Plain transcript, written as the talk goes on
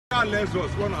that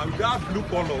Lexus, that blue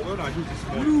color, when I use this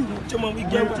one.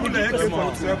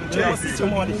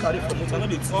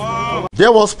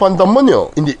 There was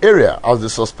pandemonium in the area as the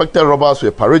suspected robbers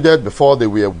were paraded before they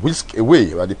were whisked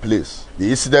away by the police. The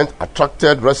incident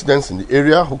attracted residents in the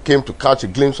area who came to catch a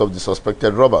glimpse of the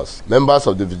suspected robbers. Members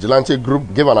of the vigilante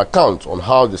group gave an account on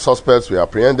how the suspects were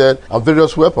apprehended and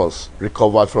various weapons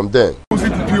recovered from them.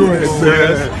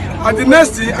 And the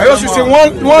next thing, I just say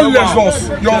one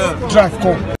Lexus, just drive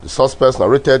come. The suspects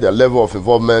narrated their level of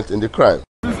involvement in the crime.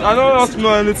 I don't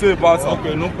know anything about it.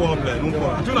 Okay, no problem, no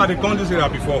problem. You know they come this area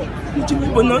before.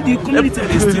 But not the community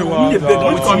is still in the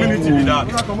bed. Which community be that?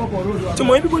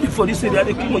 Everybody for this area,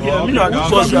 they come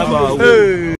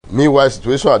here. Meanwhile, the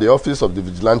situation at the office of the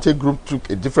vigilante group took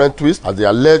a different twist as the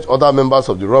alleged other members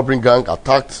of the robbery gang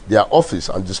attacked their office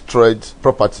and destroyed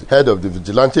property. Head of the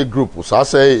vigilante group,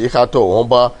 Usase Ikato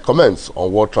Ohomba, comments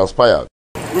on what transpired.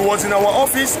 We was in our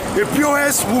office, a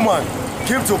POS woman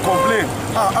came to complain,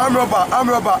 arm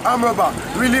robber.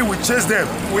 Really, we chased them.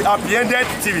 We apprehended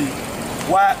TV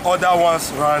while other ones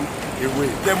ran away.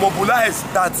 They mobilized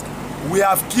that we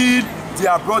have killed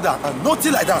their brother and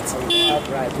nothing like that.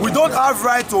 We don't have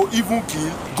right to even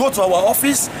kill. Go to our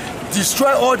office,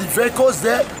 destroy all the vehicles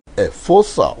there.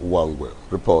 Efosa Uwangue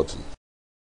reporting.